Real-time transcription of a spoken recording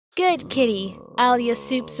Good kitty. Alia's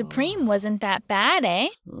soup supreme wasn't that bad, eh?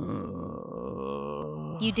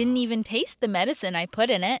 You didn't even taste the medicine I put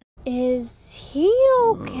in it. Is he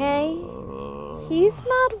okay? He's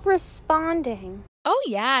not responding. Oh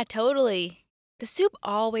yeah, totally. The soup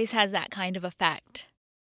always has that kind of effect.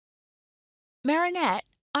 Marinette,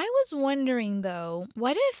 I was wondering though,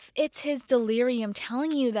 what if it's his delirium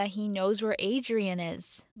telling you that he knows where Adrian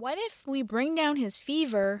is? What if we bring down his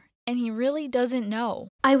fever and he really doesn't know?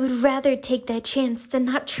 I would rather take that chance than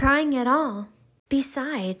not trying at all.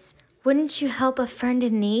 Besides, wouldn't you help a friend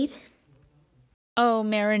in need? Oh,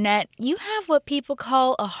 Marinette, you have what people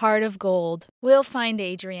call a heart of gold. We'll find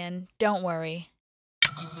Adrian, don't worry.